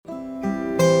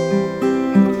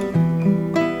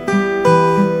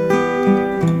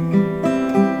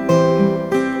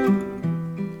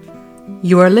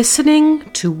You are listening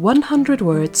to 100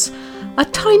 Words, a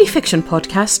tiny fiction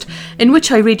podcast in which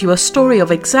I read you a story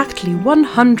of exactly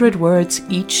 100 words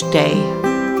each day.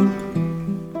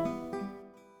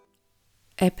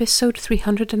 Episode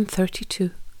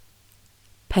 332.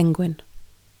 Penguin.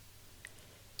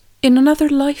 In another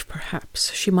life,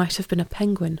 perhaps, she might have been a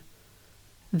penguin.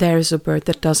 There's a bird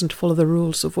that doesn't follow the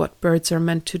rules of what birds are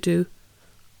meant to do.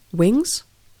 Wings?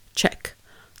 Check.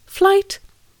 Flight?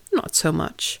 Not so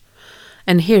much.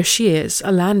 And here she is,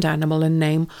 a land animal in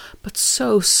name, but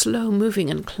so slow-moving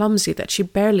and clumsy that she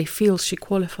barely feels she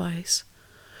qualifies.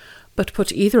 But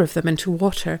put either of them into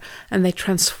water, and they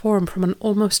transform from an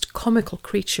almost comical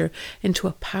creature into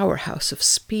a powerhouse of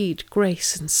speed,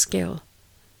 grace, and skill.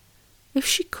 If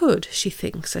she could, she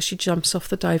thinks as she jumps off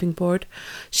the diving board,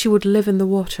 she would live in the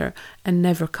water and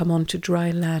never come onto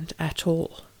dry land at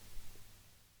all.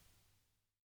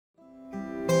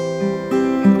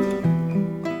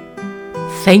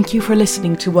 Thank you for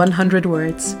listening to 100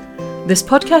 Words. This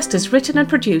podcast is written and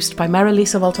produced by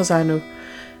Merav.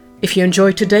 If you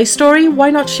enjoyed today's story,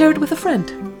 why not share it with a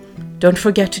friend? Don't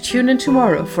forget to tune in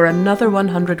tomorrow for another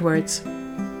 100 Words.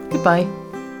 Goodbye.